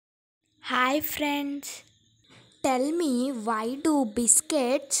Hi friends, tell me why do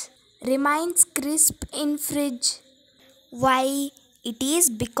biscuits remains crisp in fridge? Why? It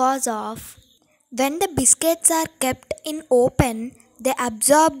is because of when the biscuits are kept in open, they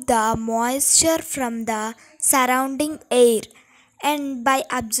absorb the moisture from the surrounding air, and by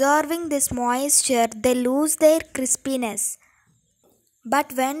absorbing this moisture they lose their crispiness.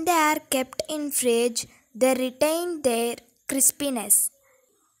 But when they are kept in fridge, they retain their crispiness.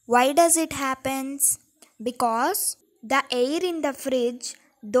 Why does it happens? Because the air in the fridge,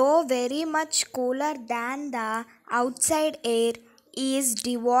 though very much cooler than the outside air, is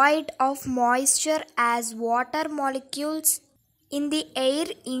devoid of moisture as water molecules in the air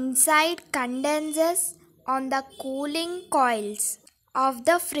inside condenses on the cooling coils of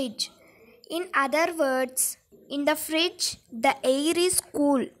the fridge. In other words, in the fridge the air is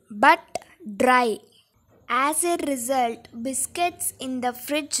cool but dry. As a result, biscuits in the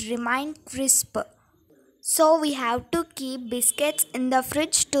fridge remain crisp. So we have to keep biscuits in the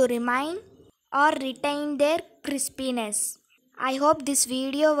fridge to remain or retain their crispiness. I hope this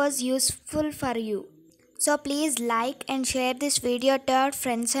video was useful for you. So please like and share this video to your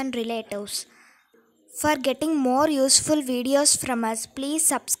friends and relatives. For getting more useful videos from us, please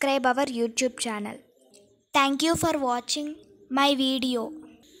subscribe our YouTube channel. Thank you for watching my video.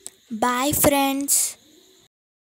 Bye friends.